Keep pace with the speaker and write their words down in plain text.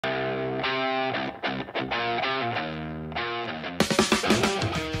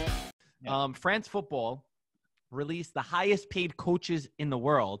France Football released the highest paid coaches in the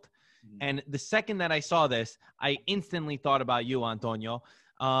world. And the second that I saw this, I instantly thought about you, Antonio.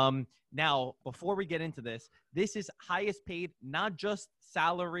 Now, before we get into this, this is highest paid, not just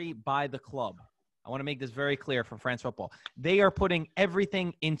salary by the club. I want to make this very clear for France Football. They are putting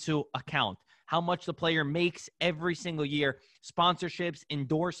everything into account. How much the player makes every single year, sponsorships,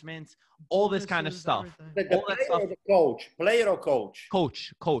 endorsements, all this kind of stuff. The player or the coach? Player or coach?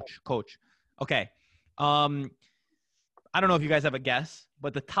 Coach. Okay. I don't know if you guys have a guess,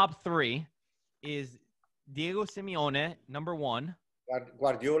 but the top three is Diego Simeone, number one.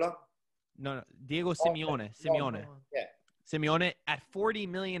 Guardiola? No, Diego Simeone. Simeone. Yeah. Simeone at $40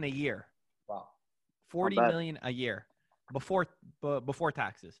 million a year. Wow. $40 million a year before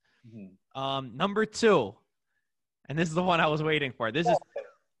taxes. Mm-hmm. Number two, and this is the one I was waiting for. This is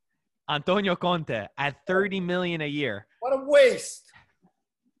Antonio Conte at $30 million a year. What a waste.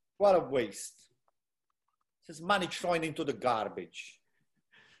 What a waste. This money thrown into the garbage.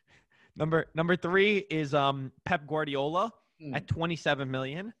 Number three is Pep Guardiola at $27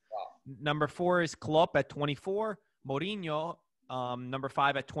 million. Wow. Number four is Klopp at 24. Mourinho, number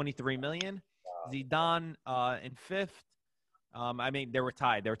 5 at $23 million. Wow. Zidane in fifth. They were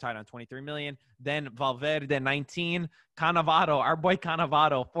tied. They were tied on $23 million. Then Valverde, 19. Cannavaro, our boy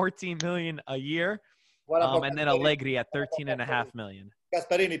Cannavaro, $14 million a year. And then Allegri at $13.5 million.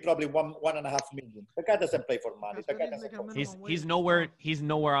 Gasperini probably $1.5 million. The guy doesn't play for money. The guy doesn't he's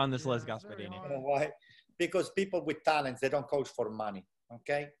nowhere on this list, Gasperini. You know why? Because people with talents, they don't coach for money.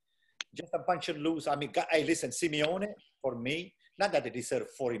 Okay, just a bunch of losers. I mean, hey, listen, Simeone for me, not that he deserves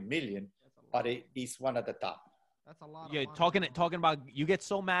 $40 million, but he's one at the top. That's a lot. Yeah, talking about, you get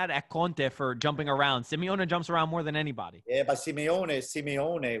so mad at Conte for jumping around. Simeone jumps around more than anybody. Yeah, but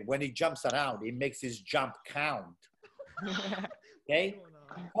Simeone, when he jumps around, he makes his jump count. Okay.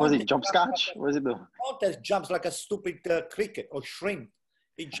 Was he jump scotch? What does he do? Conte jumps like a stupid cricket or shrimp.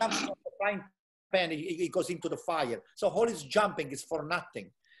 He jumps from the frying pan. He goes into the fire. So all his jumping is for nothing.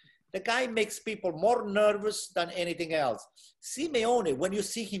 The guy makes people more nervous than anything else. Simeone, when you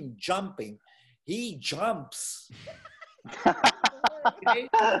see him jumping, he jumps. Okay?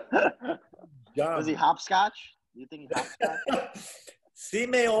 Was he hopscotch? You think he's hopscotch?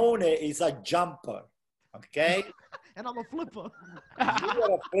 Simeone is a jumper. Okay? And I'm a flipper. You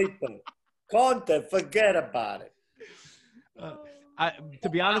are a flipper. Conte, forget about it. To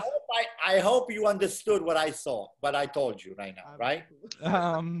be honest, I hope you understood what I saw, what I told you right now, right?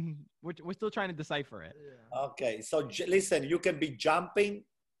 We're still trying to decipher it. Yeah. Okay, so listen, you can be jumping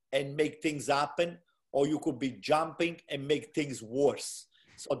and make things happen, or you could be jumping and make things worse.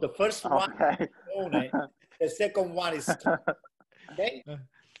 So the first one, the second one is okay.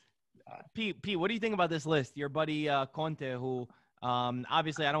 Pete, what do you think about this list? Your buddy Conte, who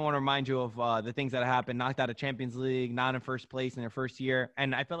obviously I don't want to remind you of the things that happened, knocked out of Champions League, not in first place in their first year.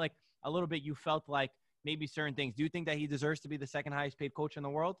 And I felt like a little bit you felt like maybe certain things. Do you think that he deserves to be the second highest paid coach in the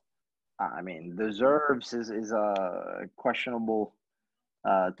world? I mean, deserves is a questionable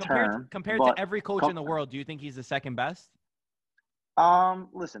term. Compared to every coach in the world, do you think he's the second best?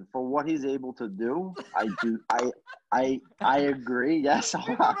 Listen, for what he's able to do, I agree. Yes.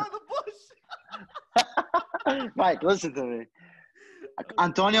 Mike, listen to me.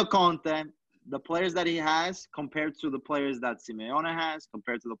 Antonio Conte, the players that he has compared to the players that Simeone has,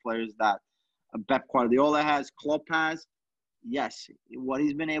 compared to the players that Pep Guardiola has, Klopp has, yes, what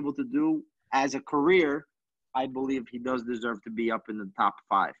he's been able to do as a career, I believe he does deserve to be up in the top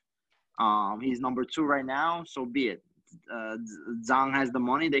 5. He's number 2 right now, so be it. Zhang has the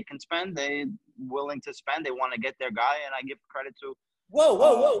money they can spend. They're willing to spend. They want to get their guy, and I give credit to.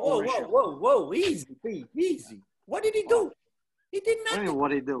 Whoa! Easy. What did he do? He did nothing. What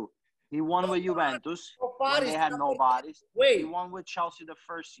did he do? He won with Juventus when they had nobody. He won with Chelsea the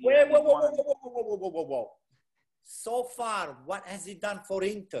first year. Whoa. So far, what has he done for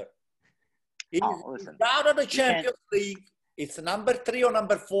Inter? He's out of the Champions League. It's number 3 or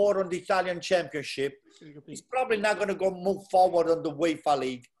number 4 on the Italian Championship. He's probably not going to move forward on the UEFA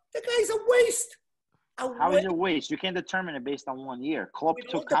League. The guy's a waste. How is it a waste? You can't determine it based on 1 year. Klopp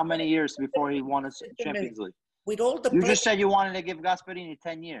took how many years before he won a Champions League? You just said you wanted to give Gasperini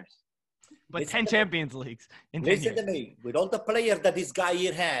 10 years. But 10 Champions Leagues in 10 years. Listen to me. With all the players that this guy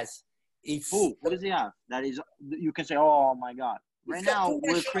here has, what does he have? That is, you can say, oh my God. Right now,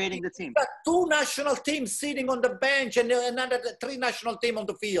 we're creating the team. He's got 2 national teams sitting on the bench and another 3 national teams on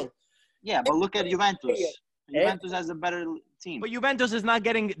the field. Yeah, but look at Juventus. Juventus has a better team. But Juventus is not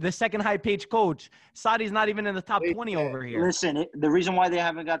getting the second high-paid coach. Sarri's not even in the top 20 over here. Listen, the reason why they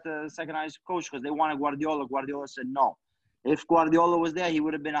haven't got the second highest coach because they wanted Guardiola. Guardiola said no. If Guardiola was there, he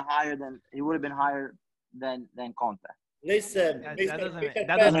would have been higher than Conte. Listen, That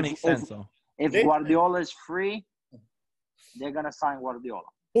doesn't make sense, though. If Guardiola is free, they're gonna sign Guardiola.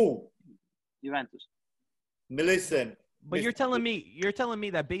 Who? Juventus. Listen. But you're telling me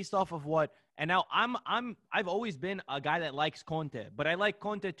that based off of what, and now I've always been a guy that likes Conte, but I like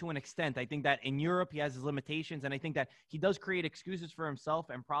Conte to an extent. I think that in Europe he has his limitations, and I think that he does create excuses for himself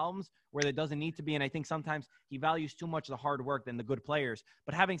and problems where there doesn't need to be. And I think sometimes he values too much the hard work than the good players.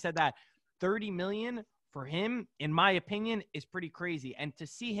 But having said that, 30 million for him, in my opinion, is pretty crazy. And to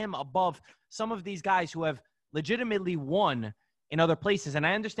see him above some of these guys who have legitimately won in other places. And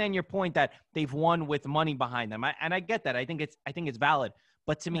I understand your point that they've won with money behind them. And I get that. I think it's valid.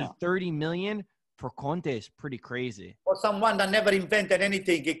 But to me, 30 million for Conte is pretty crazy. For someone that never invented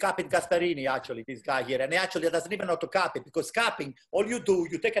anything, he copied Gasparini, actually, this guy here. And he actually doesn't even know to copy, because copying, all you do,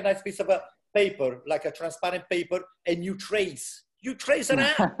 you take a nice piece of paper, like a transparent paper, and you trace. You trace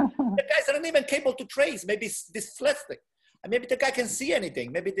around. The guys aren't even capable to trace. Maybe it's dyslexic. And maybe the guy can see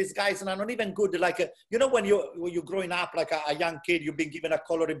anything. Maybe these guys are not even good. Like, you know, when you're growing up like a young kid, you've been given a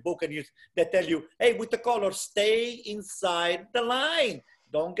coloring book and they tell you, hey, with the color, stay inside the line.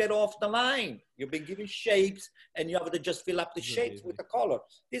 Don't get off the line. You've been given shapes and you have to just fill up the shapes with the color.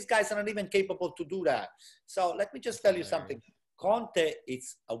 These guys are not even capable to do that. So let me just tell you something. Conte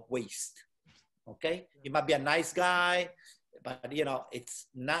is a waste. Okay? He might be a nice guy, but you know, it's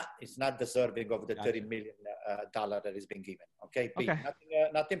not deserving of the $30 million that is being given. Okay, Pete? Okay.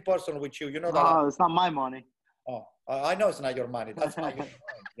 Nothing personal with you. You know that. No, it's not my money. Oh, I know it's not your money. That's why you're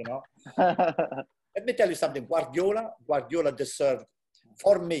you know. Let me tell you something. Guardiola deserved.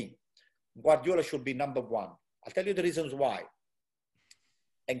 For me, Guardiola should be number one. I'll tell you the reasons why.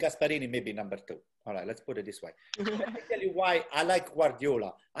 And Gasparini may be number two. All right, let's put it this way. Let me tell you why I like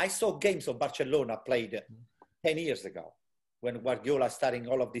Guardiola. I saw games of Barcelona played 10 years ago when Guardiola starting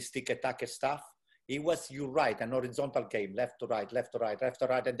all of this tiki-taka stuff. It was, you're right, an horizontal game, left to right, left to right, left to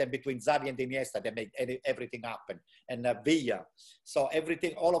right. And then between Xavi and Iniesta, they made everything happen. And Villa. So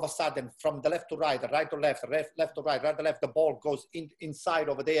everything, all of a sudden, from the left to right, the right to left, left to right to left, the ball goes inside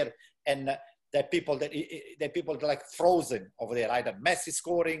over there. And the people that are like frozen over there, either Messi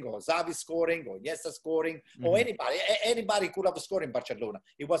scoring or Xavi scoring or Iniesta scoring or anybody could have scored in Barcelona.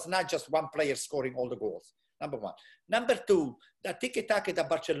 It was not just one player scoring all the goals. Number one. Number two, the tiki-taka that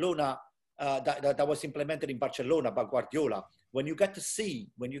Barcelona that was implemented in Barcelona by Guardiola. When you get to see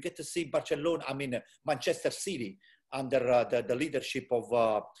Barcelona, Manchester City under the leadership of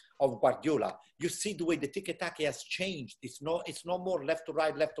Guardiola, you see the way the tiki-taka has changed. It's no more left to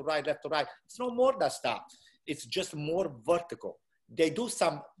right, left to right, left to right. It's no more that stuff. It's just more vertical. They do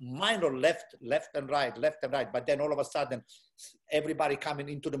some minor left and right, but then all of a sudden, everybody coming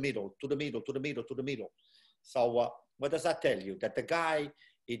into the middle, to the middle. So what does that tell you? That the guy,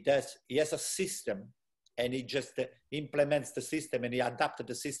 he has a system and he just implements the system and he adapted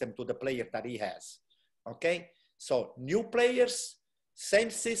the system to the player that he has. Okay? So new players, same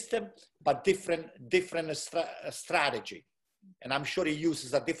system, but different strategy. And I'm sure he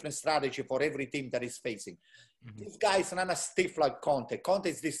uses a different strategy for every team that he's facing. This guy is not a stiff like Conte. Conte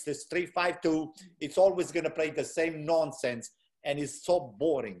is this 3-5-2. It's always going to play the same nonsense and it's so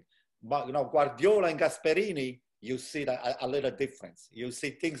boring. But, you know, Guardiola and Gasparini, you see a little difference. You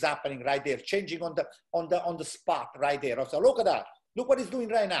see things happening right there, changing on the spot right there. So look at that. Look what he's doing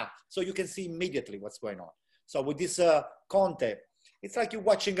right now. So you can see immediately what's going on. So with this Conte, it's like you're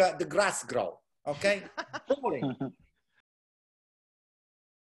watching the grass grow. Okay, boring.